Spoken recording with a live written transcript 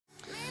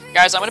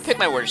Guys, I'm gonna pick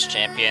my worst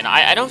champion.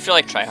 I don't feel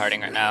like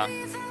tryharding right now.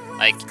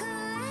 Like,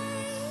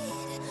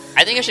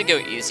 I think I should go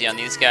easy on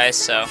these guys,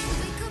 so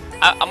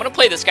I'm gonna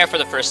play this guy for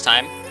the first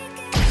time.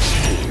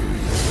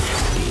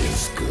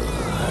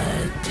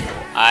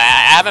 I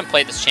haven't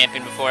played this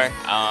champion before.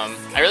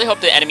 I really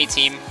hope the enemy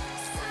team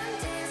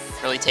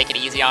really take it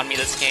easy on me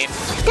this game.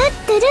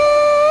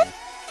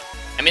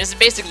 I mean, this is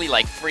basically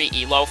like free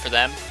elo for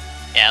them.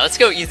 Yeah, let's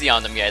go easy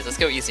on them, guys. Let's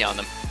go easy on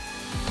them.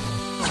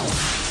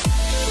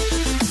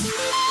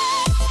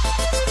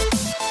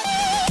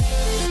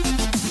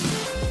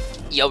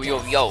 Yo,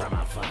 yo, yo.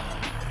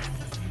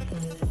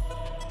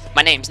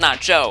 My name's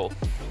not Joe,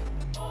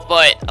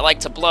 but I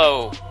like to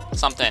blow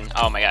something.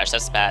 Oh my gosh,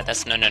 that's bad.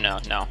 That's no.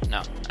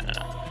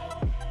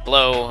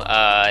 Blow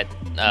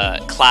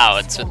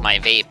clouds with my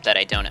vape that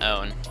I don't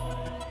own.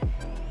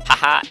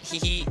 Haha,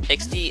 hee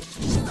XD.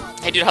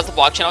 Hey dude, how's the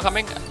vlog channel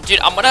coming? Dude,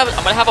 I'm gonna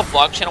have a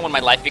vlog channel when my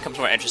life becomes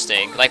more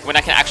interesting. Like when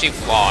I can actually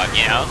vlog,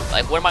 you know?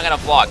 Like where am I gonna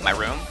vlog? My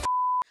room?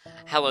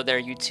 Hello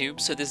there YouTube,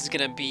 so this is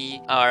gonna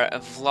be our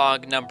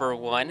vlog number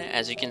 1.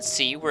 As you can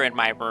see, we're in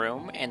my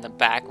room. In the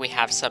back we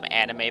have some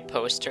anime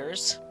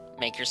posters.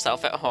 Make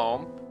yourself at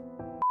home.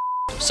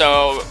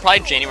 So,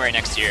 probably January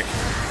next year.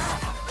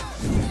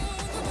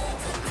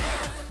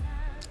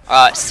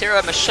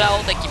 Sarah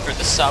Michelle, thank you for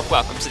the sub.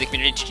 Welcome to the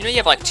community. Did you know you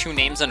have like 2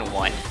 names in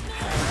one?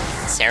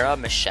 Sarah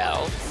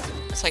Michelle?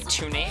 That's like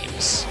 2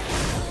 names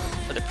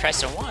for the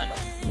price of 1.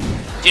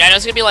 Dude, I know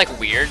it's gonna be like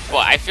weird,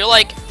 but I feel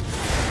like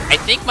I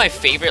think my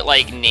favorite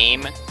like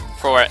name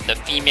for the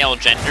female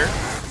gender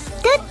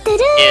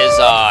is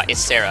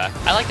Sarah.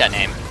 I like that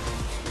name.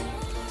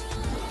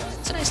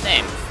 It's a nice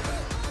name.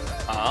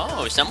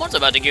 Oh, someone's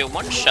about to get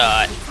one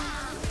shot.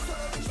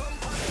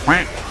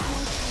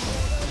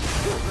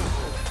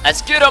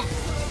 Let's get him.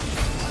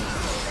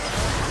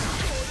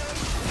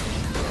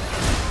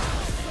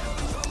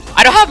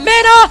 I don't have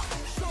mana.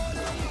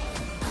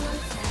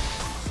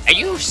 Are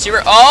you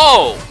serious?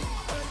 Oh.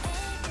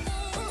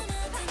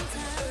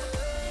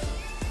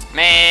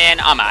 Man,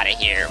 I'm out of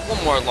here.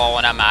 One more lull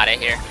and I'm out of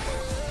here.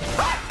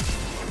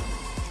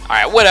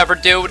 Alright, whatever,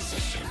 dude.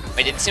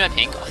 Wait, didn't see my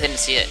pink? Oh, I didn't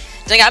see it.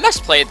 Dang, I must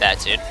have played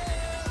that, dude.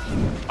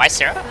 Why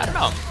Sarah? I don't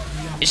know.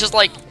 It's just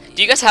like,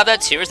 do you guys have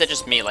that too, or is that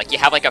just me? Like, you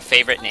have like a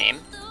favorite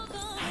name?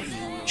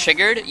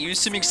 Triggered? You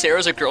assuming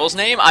Sarah's a girl's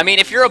name? I mean,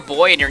 if you're a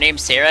boy and your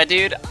name's Sarah,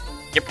 dude,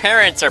 your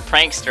parents are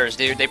pranksters,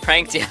 dude. They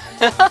pranked you.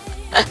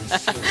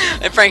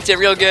 They pranked you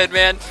real good,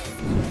 man.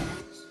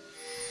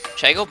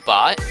 Should I go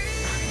bot?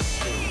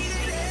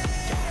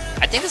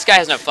 I think this guy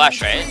has no flash,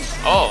 right?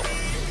 Oh.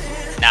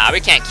 Nah, we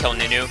can't kill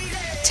Nunu.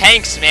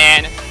 Tanks,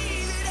 man.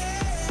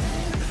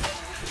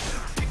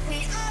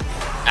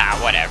 Ah,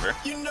 whatever.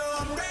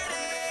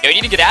 Yo,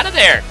 you need to get out of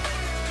there.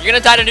 You're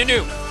gonna die to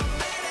Nunu.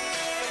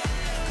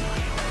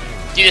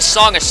 Dude, this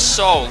song is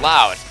so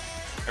loud.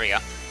 Here we go.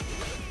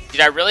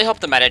 Dude, I really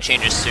hope the meta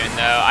changes soon,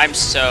 though. I'm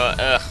so...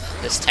 Ugh,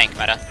 this tank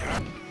meta.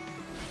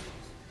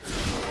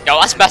 Yo,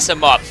 let's mess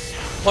him up.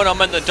 Put him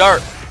in the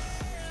dirt.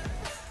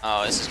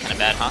 Oh, this is kind of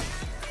bad, huh?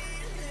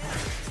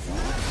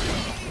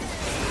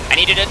 I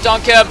needed to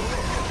dunk him.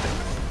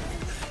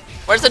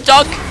 Where's the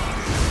dunk?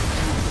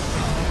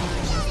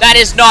 That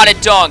is not a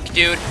dunk,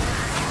 dude.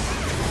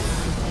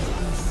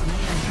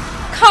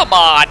 Come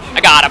on. I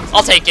got him.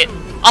 I'll take it.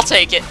 I'll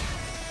take it.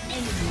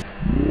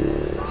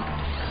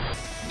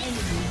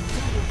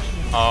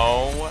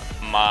 Oh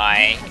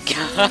my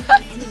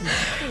god.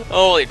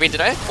 Holy, wait,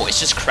 did I have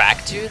voice just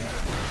crack, dude?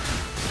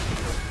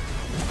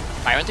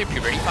 I went through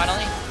puberty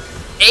finally?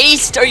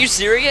 Aced, are you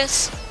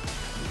serious?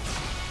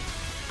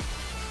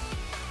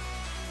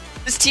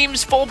 This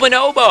team's full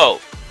Bonobo.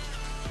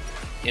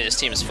 Yeah, this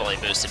team is fully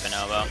boosted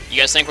Bonobo. You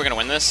guys think we're gonna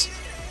win this?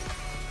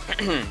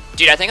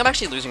 Dude, I think I'm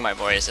actually losing my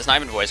voice. It's not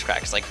even voice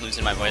crack, it's like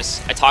losing my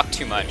voice. I talk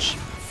too much.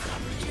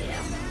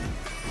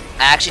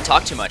 I actually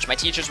talk too much. My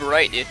teachers were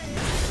right, dude.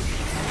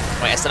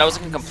 Wait, I said I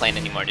wasn't gonna complain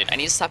anymore, dude. I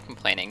need to stop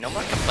complaining. No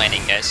more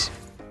complaining, guys.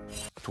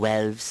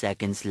 12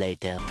 seconds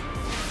later.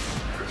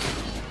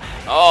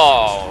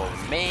 Oh,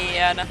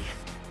 man.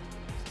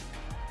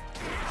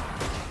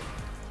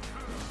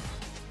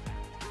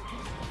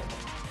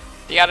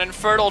 You got an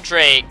Infertile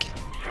Drake.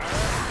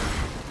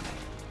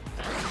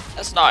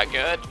 That's not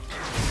good.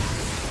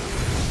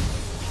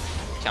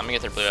 Okay, I'm gonna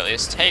get their blue at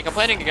least. Hey,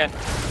 complaining again.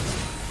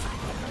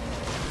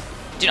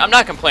 Dude, I'm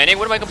not complaining.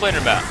 What am I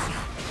complaining about?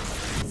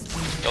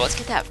 Yo, let's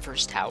get that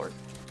first tower.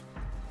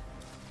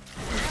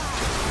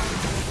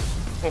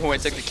 Oh, I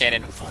took the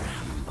cannon.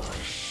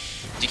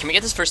 Dude, can we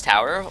get this first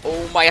tower?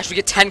 Oh my gosh, we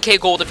get 10k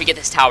gold if we get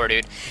this tower,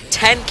 dude.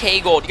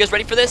 10k gold. You guys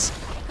ready for this?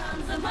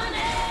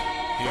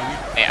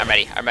 Hey, I'm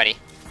ready. I'm ready.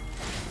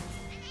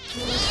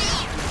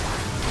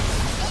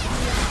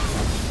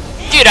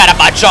 Get out of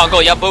my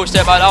jungle, you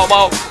boosted my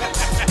elbow.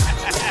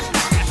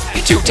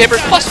 You two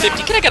timbers plus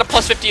 50. Can I get a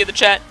plus 50 in the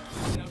chat?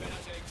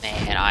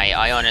 Man,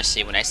 I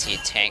honestly, when I see a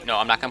tank, no,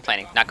 I'm not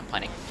complaining. Not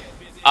complaining.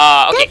 Okay.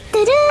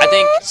 I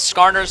think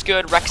Skarner's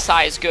good.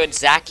 Rek'Sai is good.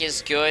 Zac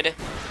is good.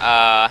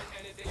 Like,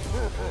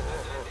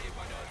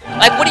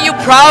 what are you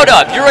proud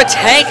of? You're a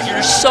tank.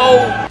 You're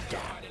so...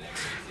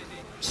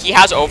 He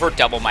has over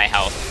double my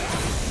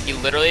health. He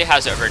literally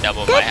has over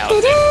double my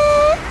health, dude.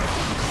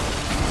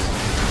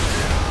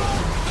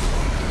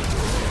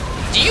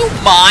 Do you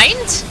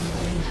mind?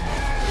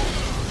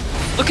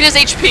 Look at his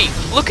HP.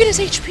 Look at his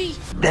HP.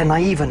 They're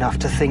naive enough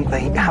to think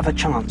they have a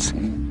chance.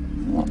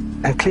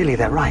 And clearly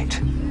they're right.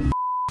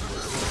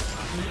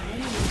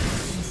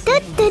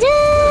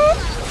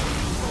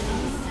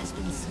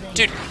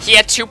 Dude, he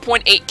had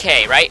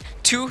 2.8k, right?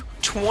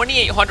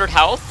 2,800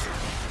 health.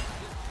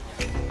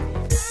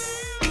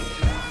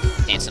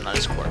 Dancing on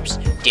his corpse.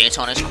 Dance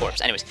on his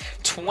corpse. Anyways,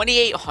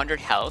 2,800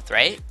 health,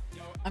 right?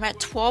 I'm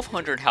at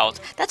 1,200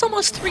 health. That's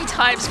almost 3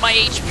 times my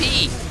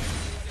HP.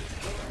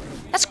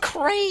 That's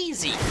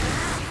crazy.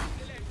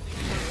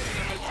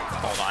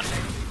 Hold on.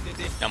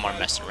 No more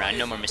messing around.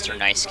 No more Mr.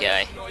 Nice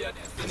Guy.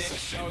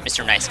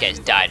 Mr. Nice Guy's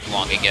died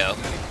long ago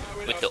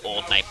with the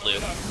old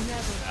Nightblue.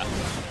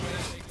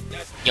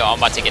 Yo, I'm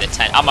about to get a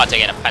 10. I'm about to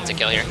get a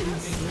pentakill here.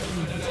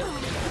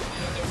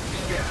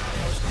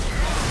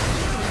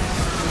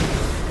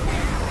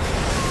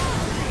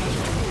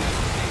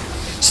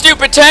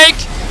 Stupid tank!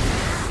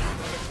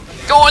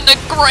 Go in the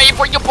grave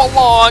where you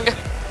belong!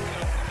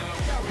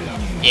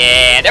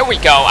 Yeah, there we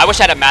go. I wish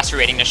I had a mastery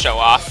rating to show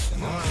off.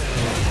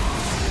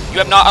 You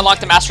have not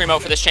unlocked the mastery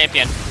mode for this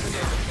champion.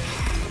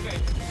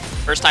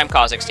 First time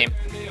KHA'ZIX team.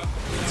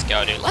 Let's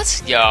go, dude.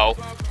 Let's go.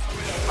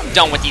 I'm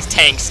done with these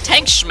tanks.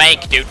 Tank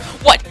schmank, dude.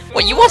 What?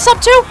 What, you want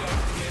sub too?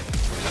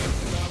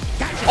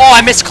 Oh,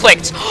 I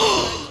misclicked.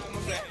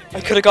 I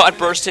could have gotten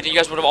bursted and you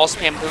guys would have all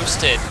spam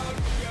boosted.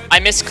 I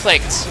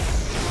misclicked.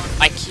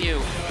 My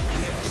Q.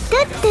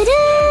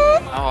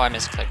 Oh, I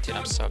misclicked, dude.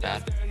 I'm so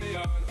bad.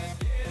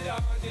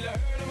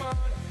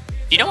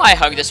 You know why I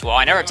hug this wall?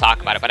 I never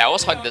talk about it, but I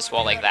always hug this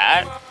wall like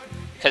that.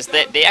 Because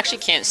they actually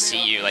can't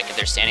see you. Like, if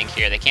they're standing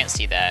here, they can't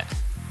see that.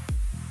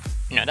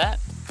 You know that?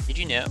 Did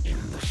you know?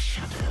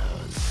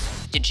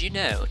 Did you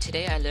know?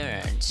 Today I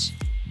learned.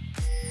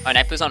 Oh,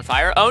 Nightblue's on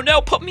fire? Oh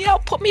no, put me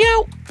out, put me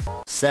out!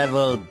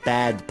 Several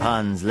bad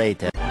puns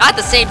later. Not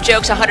the same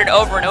jokes 100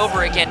 over and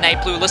over again,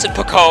 Nightblue. Listen,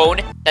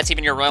 Pacone. That's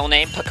even your real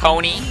name,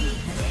 Pacone.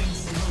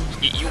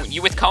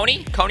 You with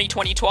Coney? Coney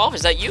 2012?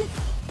 Is that you?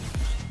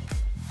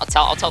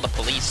 I'll tell the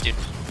police, dude.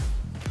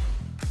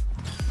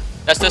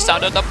 That's the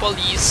sound of the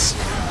police.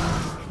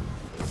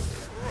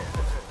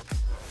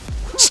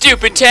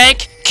 Stupid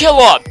tank, kill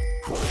him.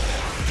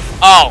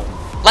 Oh,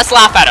 let's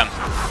laugh at him.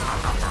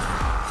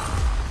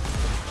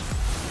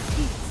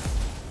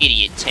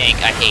 Idiot tank,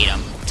 I hate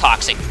him.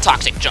 Toxic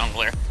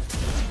jungler.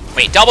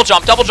 Wait, double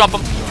jump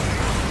him.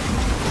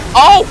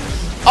 Oh,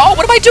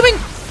 what am I doing?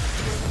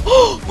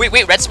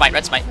 wait, red smite.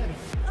 Red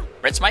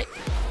smite.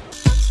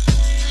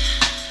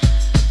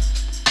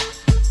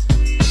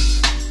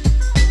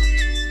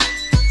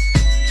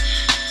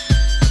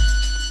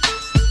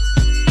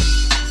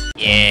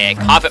 Yeah,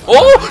 confident.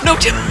 Oh, no, no,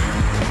 chill.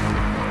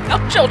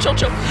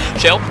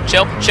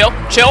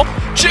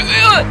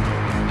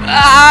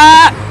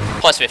 Ah!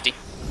 Plus 50.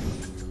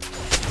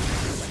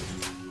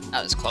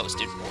 That was close,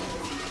 dude.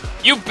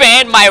 You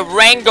banned my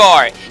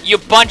Rengar, you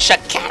bunch of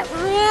cat.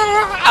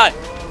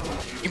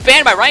 You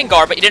banned my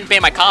Rengar, but you didn't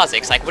ban my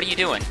KHA'ZIX. Like, what are you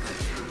doing?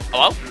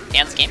 Hello?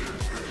 Dance game?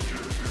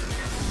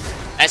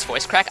 Nice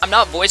voice crack. I'm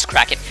not voice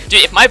cracking.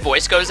 Dude, if my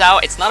voice goes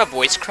out, it's not a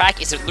voice crack,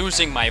 it's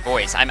losing my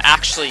voice. I'm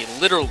actually,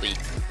 literally,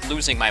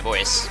 losing my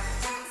voice.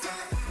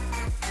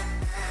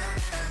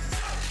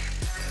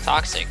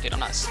 Toxic, dude. I'm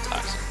not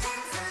toxic.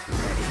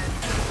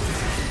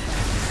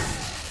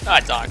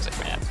 Not toxic,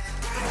 man.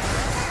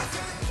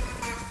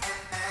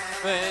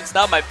 It's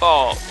not my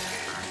fault.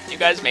 You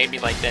guys made me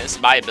like this.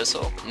 Bye,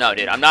 Abyssal. No,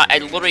 dude, I'm not. I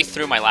literally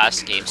threw my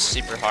last game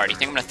super hard. You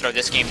think I'm gonna throw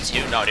this game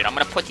too? No, dude, I'm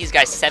gonna put these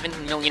guys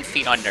 7 million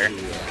feet under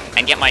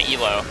and get my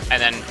elo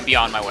and then be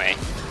on my way.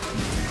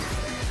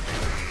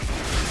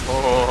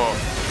 Oh.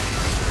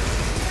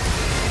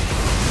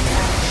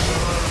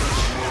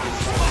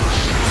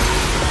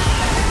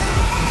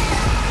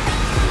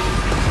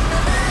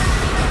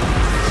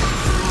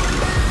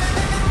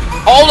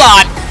 Hold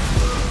on.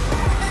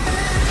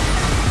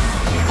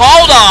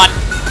 Hold on.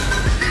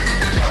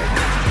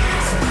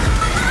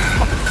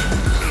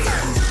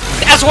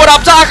 That's what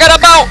I'm talking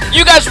about.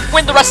 You guys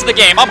win the rest of the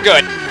game. I'm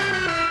good.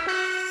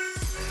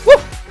 Woo.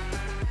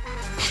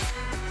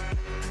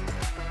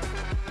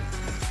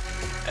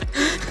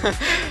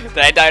 Did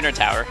I die under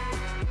tower?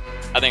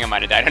 I think I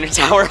might have died under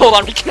tower. Hold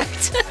on,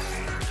 reconnect.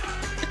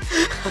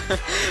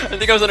 I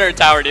think I was under a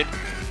tower, dude.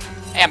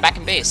 Hey, I'm back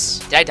in base.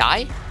 Did I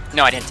die?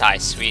 No, I didn't die.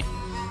 Sweet.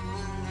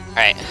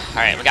 Alright,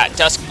 we got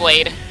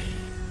Duskblade.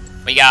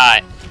 We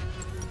got...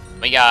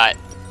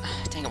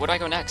 Dang it, what do I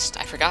go next?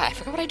 I forgot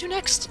what I do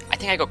next. I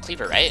think I go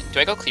Cleaver, right? Do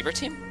I go Cleaver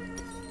team?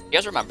 You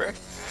guys remember?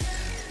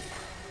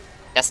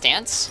 Death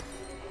Dance?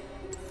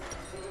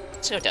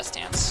 Let's go Death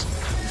Dance.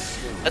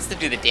 Let's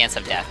do the Dance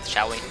of Death,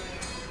 shall we?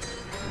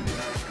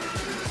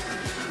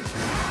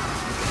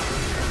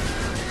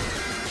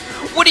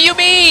 What do you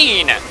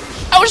mean?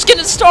 I was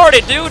getting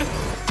started, dude!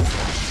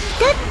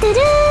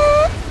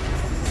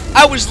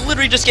 I was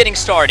literally just getting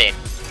started.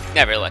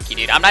 Never lucky,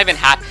 dude. I'm not even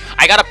happy.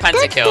 I got a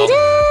pentakill.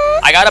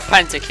 I I got a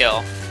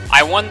pentakill.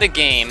 I won the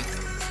game.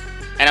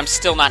 And I'm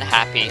still not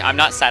happy. I'm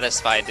not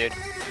satisfied, dude.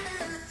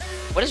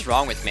 What is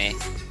wrong with me?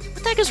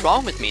 What the heck is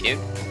wrong with me, dude?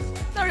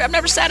 I'm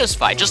never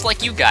satisfied, just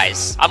like you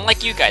guys. I'm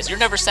like you guys. You're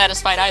never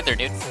satisfied either,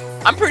 dude.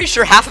 I'm pretty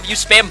sure half of you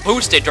spam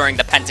boosted during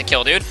the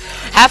pentakill, dude.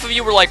 Half of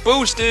you were like,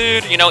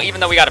 boosted, you know, even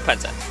though we got a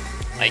penta.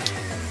 Like,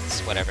 it's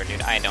whatever,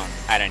 dude. I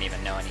don't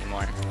even know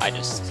anymore. I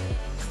just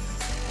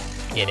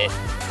get it.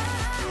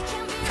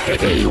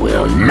 They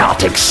will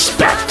not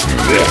expect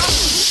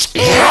this.